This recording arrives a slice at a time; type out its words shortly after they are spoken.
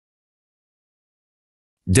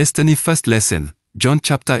Destiny First Lesson, John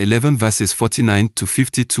chapter 11 verses 49 to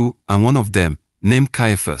 52, and one of them, named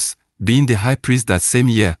Caiaphas, being the high priest that same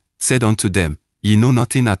year, said unto them, Ye know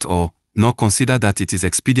nothing at all, nor consider that it is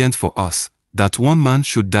expedient for us, that one man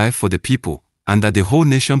should die for the people, and that the whole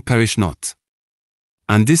nation perish not.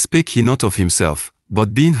 And this spake he not of himself,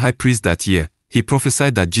 but being high priest that year, he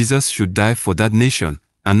prophesied that Jesus should die for that nation,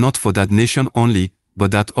 and not for that nation only,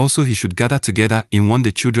 but that also he should gather together in one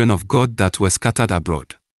the children of God that were scattered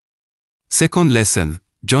abroad. Second lesson,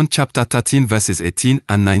 John chapter 13 verses 18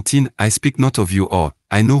 and 19. I speak not of you all,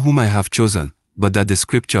 I know whom I have chosen, but that the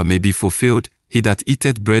scripture may be fulfilled, he that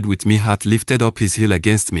eateth bread with me hath lifted up his heel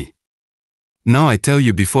against me. Now I tell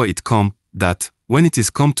you before it come, that, when it is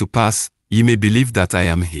come to pass, ye may believe that I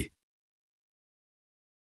am he.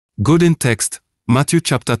 Golden text, Matthew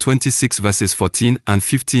chapter 26 verses 14 and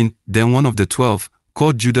 15. Then one of the 12,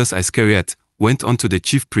 called Judas Iscariot, went unto the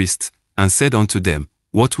chief priests, and said unto them,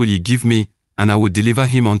 What will ye give me, and I will deliver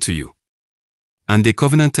him unto you? And they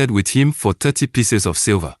covenanted with him for 30 pieces of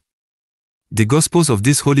silver. The Gospels of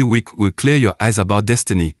this Holy Week will clear your eyes about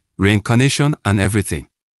destiny, reincarnation, and everything.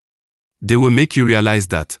 They will make you realize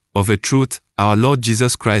that, of a truth, our Lord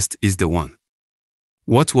Jesus Christ is the one.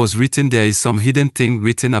 What was written there is some hidden thing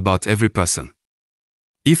written about every person.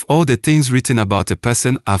 If all the things written about a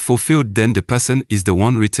person are fulfilled, then the person is the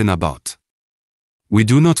one written about. We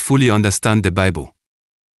do not fully understand the Bible.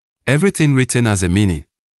 Everything written has a meaning.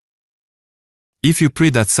 If you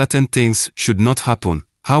pray that certain things should not happen,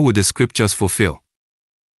 how would the scriptures fulfill?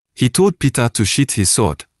 He told Peter to sheath his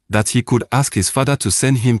sword, that he could ask his Father to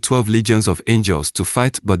send him 12 legions of angels to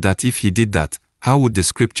fight, but that if he did that, how would the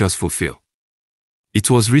scriptures fulfill?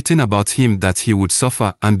 It was written about him that he would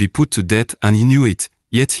suffer and be put to death, and he knew it,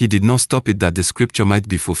 yet he did not stop it that the scripture might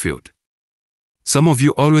be fulfilled. Some of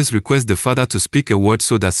you always request the Father to speak a word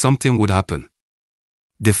so that something would happen.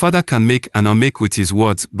 The Father can make and unmake with his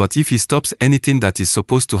words, but if he stops anything that is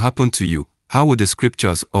supposed to happen to you, how would the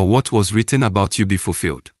scriptures or what was written about you be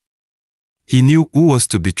fulfilled? He knew who was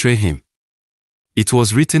to betray him. It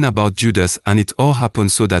was written about Judas, and it all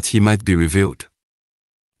happened so that he might be revealed.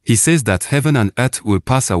 He says that heaven and earth will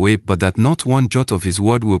pass away, but that not one jot of his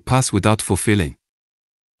word will pass without fulfilling.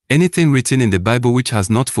 Anything written in the Bible which has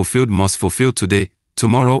not fulfilled must fulfill today,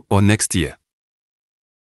 tomorrow, or next year.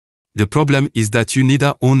 The problem is that you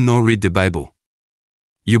neither own nor read the Bible.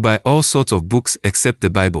 You buy all sorts of books except the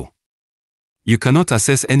Bible. You cannot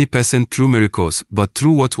assess any person through miracles, but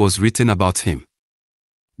through what was written about him.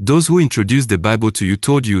 Those who introduced the Bible to you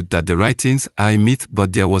told you that the writings are a myth,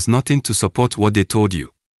 but there was nothing to support what they told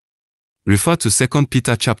you. Refer to 2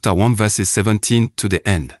 Peter chapter 1 verses 17 to the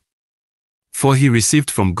end. For he received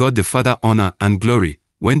from God the Father honor and glory,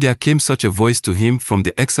 when there came such a voice to him from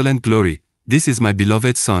the excellent glory, This is my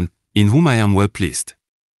beloved Son, in whom I am well pleased.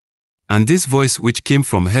 And this voice which came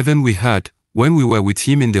from heaven we heard, when we were with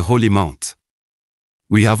him in the holy mount.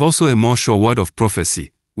 We have also a more sure word of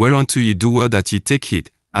prophecy, whereunto ye do well that ye take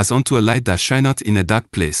heed, as unto a light that shineth in a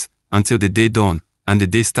dark place, until the day dawn, and the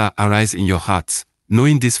day star arise in your hearts,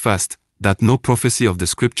 knowing this first, that no prophecy of the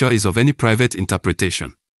Scripture is of any private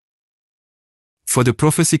interpretation. For the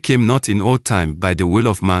prophecy came not in old time by the will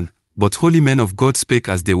of man, but holy men of God spake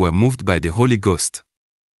as they were moved by the Holy Ghost.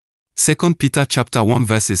 2 Peter chapter 1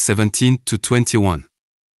 verses 17 to 21.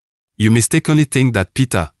 You mistakenly think that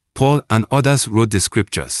Peter, Paul, and others wrote the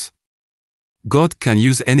Scriptures. God can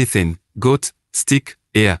use anything, goat, stick,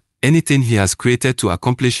 air, anything he has created to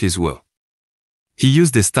accomplish his will. He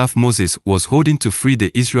used the staff Moses was holding to free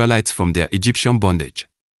the Israelites from their Egyptian bondage.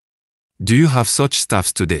 Do you have such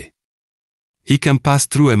staffs today? He can pass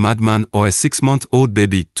through a madman or a 6-month-old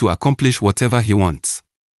baby to accomplish whatever he wants.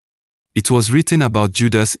 It was written about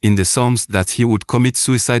Judas in the Psalms that he would commit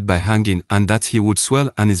suicide by hanging, and that he would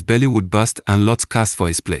swell and his belly would burst and lots cast for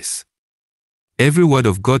his place. Every word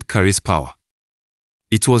of God carries power.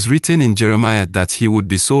 It was written in Jeremiah that he would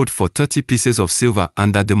be sold for 30 pieces of silver,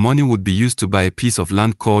 and that the money would be used to buy a piece of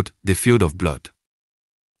land called the Field of Blood.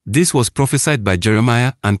 This was prophesied by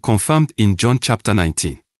Jeremiah and confirmed in John chapter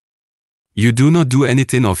 19. You do not do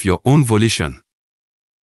anything of your own volition.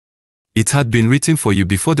 It had been written for you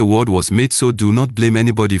before the world was made, so do not blame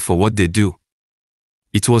anybody for what they do.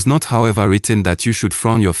 It was not, however, written that you should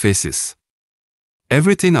frown your faces.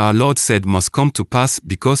 Everything our Lord said must come to pass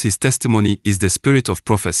because his testimony is the spirit of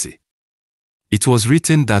prophecy. It was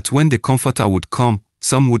written that when the Comforter would come,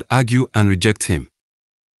 some would argue and reject him.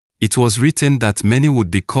 It was written that many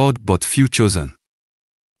would be called but few chosen.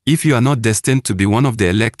 If you are not destined to be one of the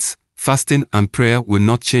elects, fasting and prayer will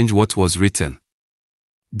not change what was written.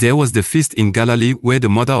 There was the feast in Galilee where the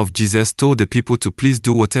mother of Jesus told the people to please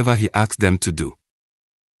do whatever he asked them to do.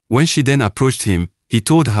 When she then approached him, he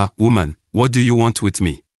told her, "Woman, what do you want with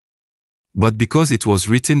me?" But because it was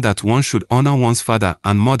written that one should honor one's father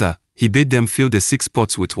and mother, he bade them fill the 6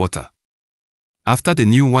 pots with water. After the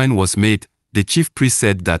new wine was made, the chief priest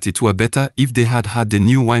said that it were better if they had had the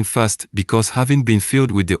new wine first, because having been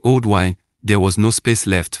filled with the old wine, there was no space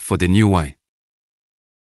left for the new wine.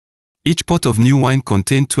 Each pot of new wine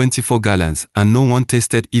contained 24 gallons, and no one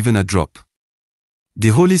tasted even a drop. The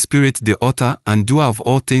Holy Spirit, the author and doer of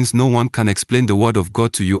all things, no one can explain the word of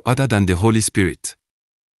God to you other than the Holy Spirit.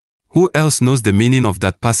 Who else knows the meaning of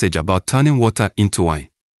that passage about turning water into wine?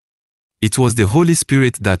 It was the Holy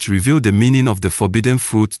Spirit that revealed the meaning of the forbidden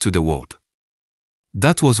fruit to the world.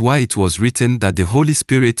 That was why it was written that the Holy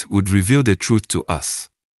Spirit would reveal the truth to us.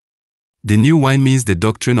 The new wine means the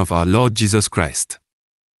doctrine of our Lord Jesus Christ.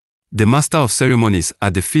 The master of ceremonies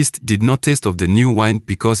at the feast did not taste of the new wine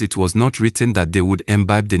because it was not written that they would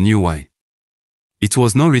imbibe the new wine. It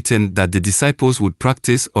was not written that the disciples would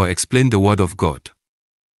practice or explain the word of God.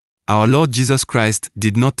 Our Lord Jesus Christ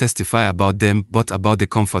did not testify about them but about the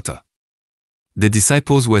Comforter. The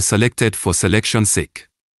disciples were selected for selection's sake.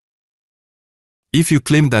 If you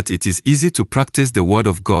claim that it is easy to practice the word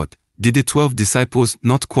of God, did the 12 disciples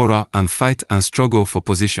not quarrel and fight and struggle for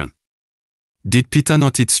position? Did Peter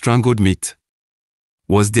not eat strangled meat?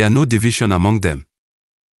 Was there no division among them?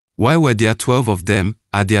 Why were there 12 of them?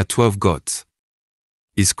 Are there 12 gods?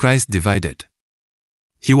 Is Christ divided?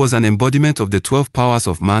 He was an embodiment of the 12 powers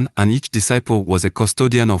of man, and each disciple was a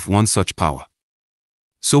custodian of one such power.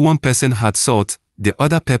 So one person had salt, the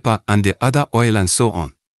other pepper, and the other oil, and so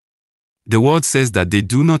on. The word says that they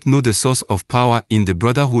do not know the source of power in the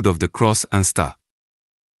brotherhood of the cross and star.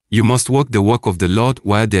 You must work the work of the Lord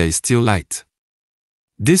while there is still light.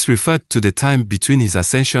 This referred to the time between his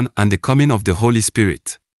ascension and the coming of the Holy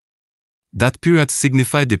Spirit. That period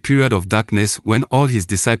signified the period of darkness when all his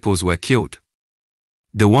disciples were killed.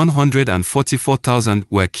 The 144,000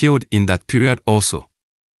 were killed in that period also.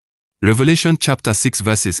 Revelation chapter 6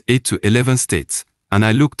 verses 8 to 11 states, "And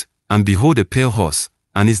I looked, and behold a pale horse,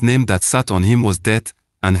 and his name that sat on him was Death,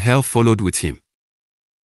 and hell followed with him.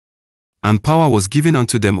 And power was given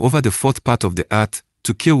unto them over the 4th part of the earth,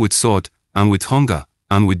 to kill with sword, and with hunger,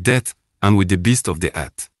 and with death, and with the beasts of the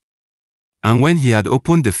earth. And when he had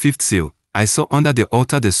opened the 5th seal, I saw under the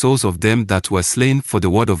altar the souls of them that were slain for the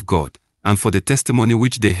word of God, and for the testimony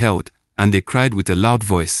which they held, and they cried with a loud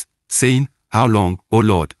voice, saying, How long, O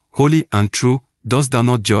Lord, holy and true, dost thou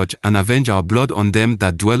not judge and avenge our blood on them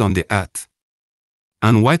that dwell on the earth?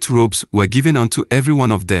 And white robes were given unto every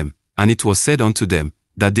one of them, and it was said unto them,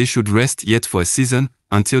 that they should rest yet for a season,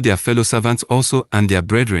 until their fellow servants also and their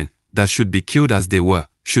brethren, that should be killed as they were,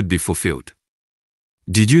 should be fulfilled.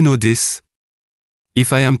 Did you know this?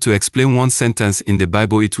 If I am to explain one sentence in the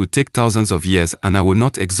Bible, it would take thousands of years, and I will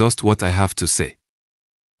not exhaust what I have to say.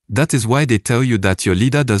 That is why they tell you that your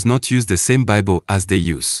leader does not use the same Bible as they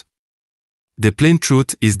use. The plain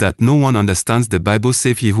truth is that no one understands the Bible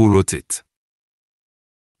save he who wrote it.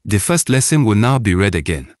 The first lesson will now be read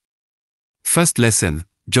again. First lesson,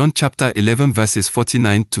 John chapter 11 verses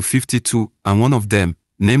 49 to 52, and one of them,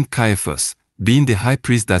 named Caiaphas, being the high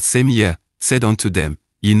priest that same year, said unto them,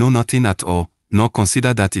 Ye know nothing at all, nor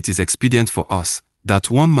consider that it is expedient for us,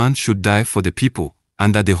 that one man should die for the people,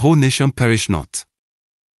 and that the whole nation perish not.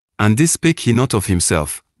 And this spake he not of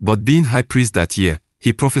himself, but being high priest that year,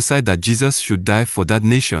 he prophesied that Jesus should die for that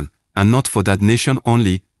nation, and not for that nation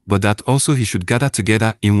only, but that also he should gather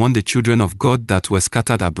together in one the children of God that were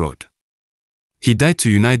scattered abroad. He died to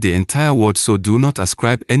unite the entire world, so do not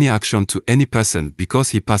ascribe any action to any person because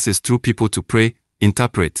he passes through people to pray,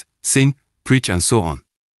 interpret, sing, preach, and so on.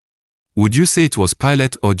 Would you say it was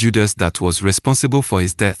Pilate or Judas that was responsible for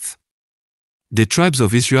his death? The tribes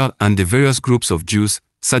of Israel and the various groups of Jews,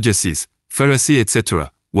 Sadducees, Pharisees,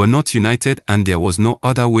 etc., were not united, and there was no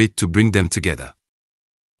other way to bring them together.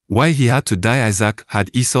 Why he had to die? Isaac had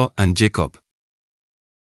Esau and Jacob.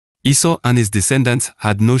 Esau and his descendants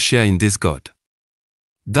had no share in this God.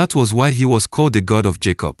 That was why he was called the God of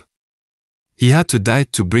Jacob. He had to die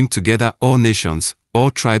to bring together all nations,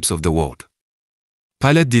 all tribes of the world.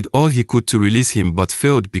 Pilate did all he could to release him but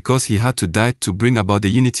failed because he had to die to bring about the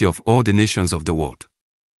unity of all the nations of the world.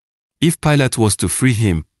 If Pilate was to free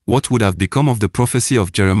him, what would have become of the prophecy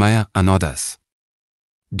of Jeremiah and others?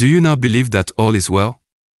 Do you now believe that all is well?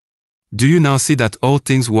 Do you now see that all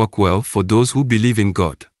things work well for those who believe in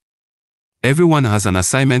God? Everyone has an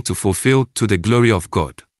assignment to fulfill to the glory of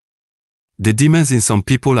God. The demons in some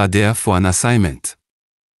people are there for an assignment.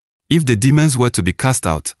 If the demons were to be cast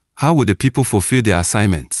out, how would the people fulfill their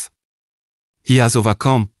assignments? He has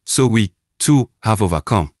overcome, so we, too, have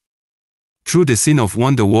overcome. Through the sin of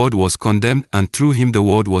one the world was condemned, and through him the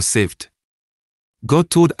world was saved. God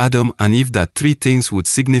told Adam and Eve that 3 things would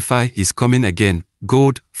signify his coming again: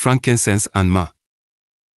 gold, frankincense, and myrrh.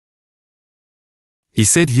 He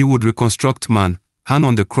said he would reconstruct man, hang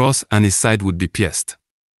on the cross, and his side would be pierced.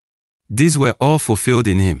 These were all fulfilled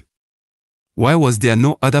in him. Why was there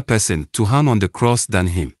no other person to hang on the cross than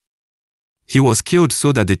him? He was killed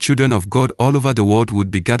so that the children of God all over the world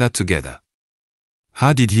would be gathered together.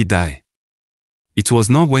 How did he die? It was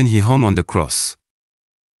not when he hung on the cross.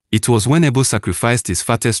 It was when Abel sacrificed his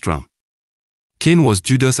fattest ram. Cain was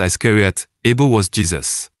Judas Iscariot, Abel was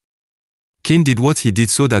Jesus. Cain did what he did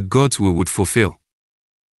so that God's will would fulfill.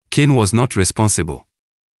 Cain was not responsible.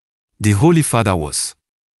 The Holy Father was.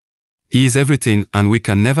 He is everything, and we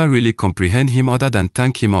can never really comprehend him other than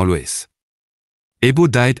thank him always. Abel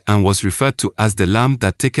died and was referred to as the Lamb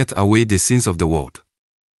that taketh away the sins of the world.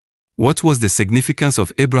 What was the significance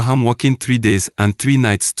of Abraham walking 3 days and 3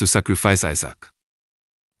 nights to sacrifice Isaac?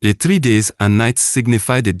 The 3 days and nights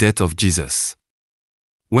signify the death of Jesus.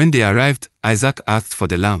 When they arrived, Isaac asked for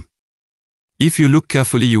the lamb. If you look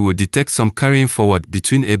carefully, you will detect some carrying forward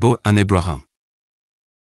between Abel and Abraham.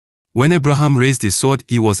 When Abraham raised his sword,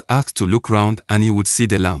 he was asked to look round and he would see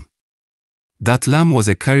the lamb. That lamb was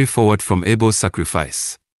a carry forward from Abel's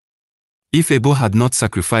sacrifice. If Abel had not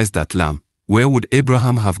sacrificed that lamb, where would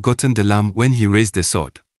Abraham have gotten the lamb when he raised the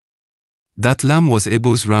sword? That lamb was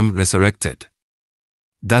Abel's ram resurrected.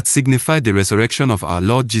 That signified the resurrection of our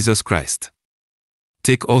Lord Jesus Christ.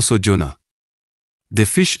 Take also Jonah. The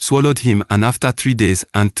fish swallowed him, and after 3 days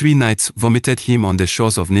and 3 nights vomited him on the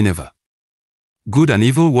shores of Nineveh. Good and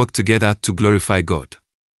evil work together to glorify God.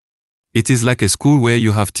 It is like a school where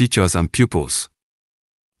you have teachers and pupils.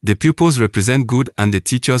 The pupils represent good and the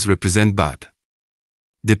teachers represent bad.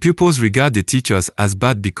 The pupils regard the teachers as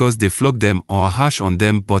bad because they flog them or are harsh on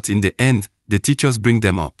them, but in the end, the teachers bring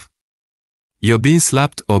them up. Your being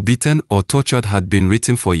slapped or beaten or tortured had been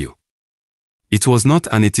written for you. It was not,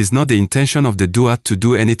 and it is not, the intention of the doer to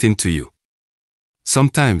do anything to you.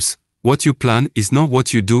 Sometimes, what you plan is not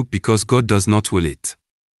what you do because God does not will it.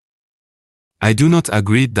 I do not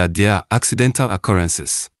agree that there are accidental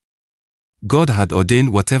occurrences. God had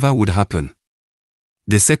ordained whatever would happen.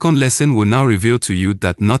 The second lesson will now reveal to you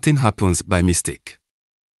that nothing happens by mistake.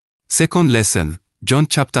 Second lesson, John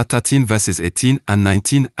chapter 13 verses 18 and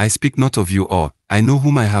 19. I speak not of you all, I know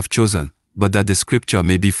whom I have chosen, but that the scripture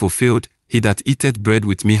may be fulfilled, he that eateth bread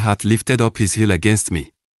with me hath lifted up his heel against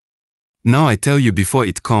me. Now I tell you before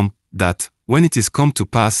it come, that, when it is come to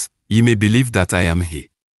pass, ye may believe that I am he.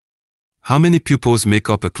 How many pupils make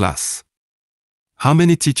up a class? How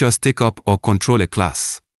many teachers take up or control a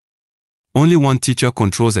class? Only one teacher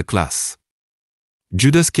controls a class.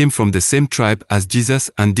 Judas came from the same tribe as Jesus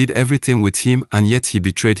and did everything with him, and yet he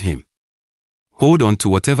betrayed him. Hold on to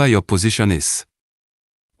whatever your position is.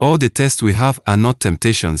 All the tests we have are not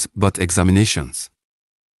temptations but examinations.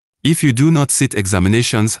 If you do not sit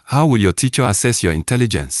examinations, how will your teacher assess your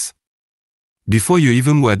intelligence? Before you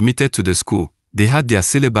even were admitted to the school, they had their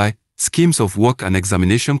syllabi, schemes of work and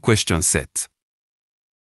examination questions set.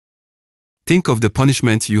 Think of the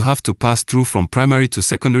punishment you have to pass through from primary to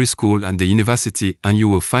secondary school and the university, and you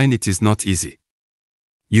will find it is not easy.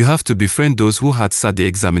 You have to befriend those who had sat the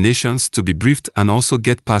examinations to be briefed and also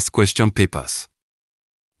get past question papers.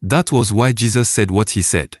 That was why Jesus said what he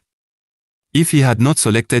said. If he had not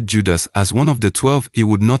selected Judas as one of the 12, he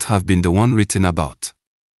would not have been the one written about.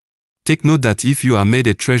 Take note that if you are made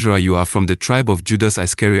a treasurer, you are from the tribe of Judas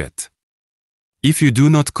Iscariot. If you do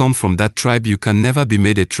not come from that tribe, you can never be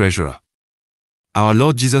made a treasurer. Our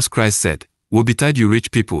Lord Jesus Christ said, "Woe betide you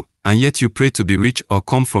rich people, and yet you pray to be rich or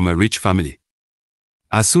come from a rich family."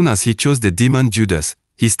 As soon as he chose the demon Judas,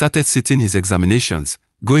 he started sitting his examinations,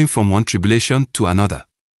 going from one tribulation to another.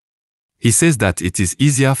 He says that it is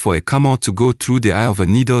easier for a camel to go through the eye of a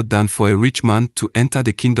needle than for a rich man to enter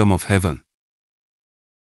the kingdom of heaven.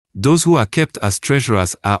 Those who are kept as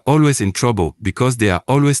treasurers are always in trouble because they are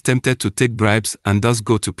always tempted to take bribes and thus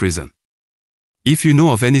go to prison. If you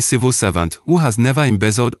know of any civil servant who has never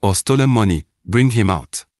embezzled or stolen money, bring him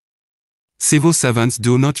out. Civil servants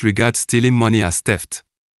do not regard stealing money as theft.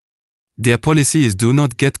 Their policy is do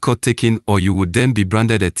not get caught taking, or you would then be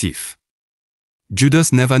branded a thief.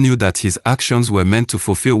 Judas never knew that his actions were meant to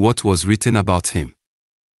fulfill what was written about him.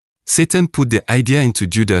 Satan put the idea into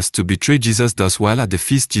Judas to betray Jesus. Thus, while at the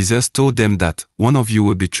feast, Jesus told them that one of you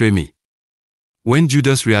will betray me. When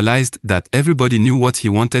Judas realized that everybody knew what he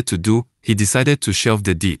wanted to do, he decided to shelve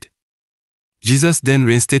the deed. Jesus then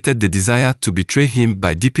reinstated the desire to betray him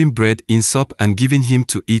by dipping bread in soup and giving him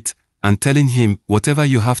to eat, and telling him, "Whatever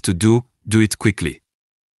you have to do, do it quickly."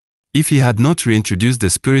 If he had not reintroduced the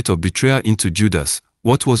spirit of betrayal into Judas,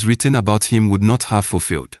 what was written about him would not have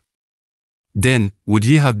fulfilled. Then, would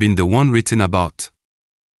he have been the one written about?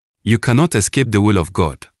 You cannot escape the will of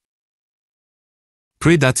God.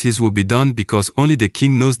 Pray that his will be done because only the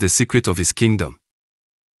king knows the secret of his kingdom.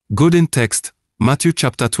 Golden text, Matthew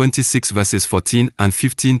chapter 26 verses 14 and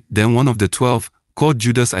 15. Then one of the 12, called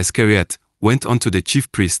Judas Iscariot, went unto the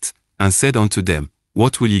chief priests, and said unto them,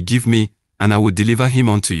 What will ye give me, and I will deliver him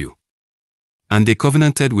unto you? And they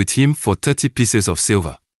covenanted with him for 30 pieces of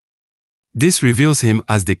silver. This reveals him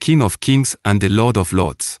as the King of Kings and the Lord of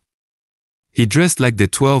Lords. He dressed like the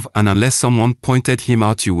 12, and unless someone pointed him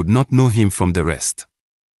out, you would not know him from the rest.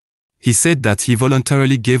 He said that he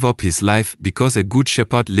voluntarily gave up his life because a good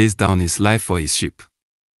shepherd lays down his life for his sheep.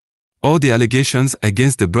 All the allegations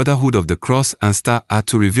against the Brotherhood of the Cross and Star are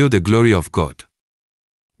to reveal the glory of God.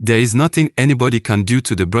 There is nothing anybody can do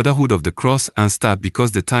to the Brotherhood of the Cross and Star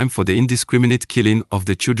because the time for the indiscriminate killing of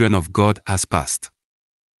the children of God has passed.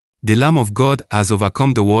 The Lamb of God has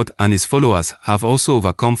overcome the world, and his followers have also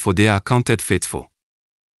overcome, for they are counted faithful.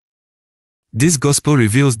 This gospel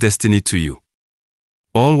reveals destiny to you.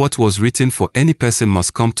 All what was written for any person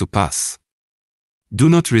must come to pass. Do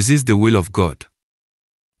not resist the will of God.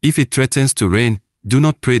 If it threatens to rain, do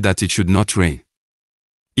not pray that it should not rain.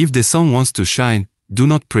 If the sun wants to shine, do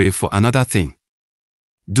not pray for another thing.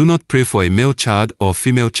 Do not pray for a male child or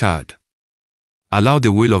female child. Allow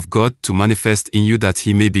the will of God to manifest in you that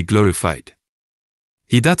he may be glorified.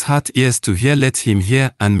 He that hath ears to hear, let him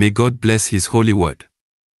hear, and may God bless his holy word.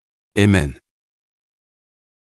 Amen.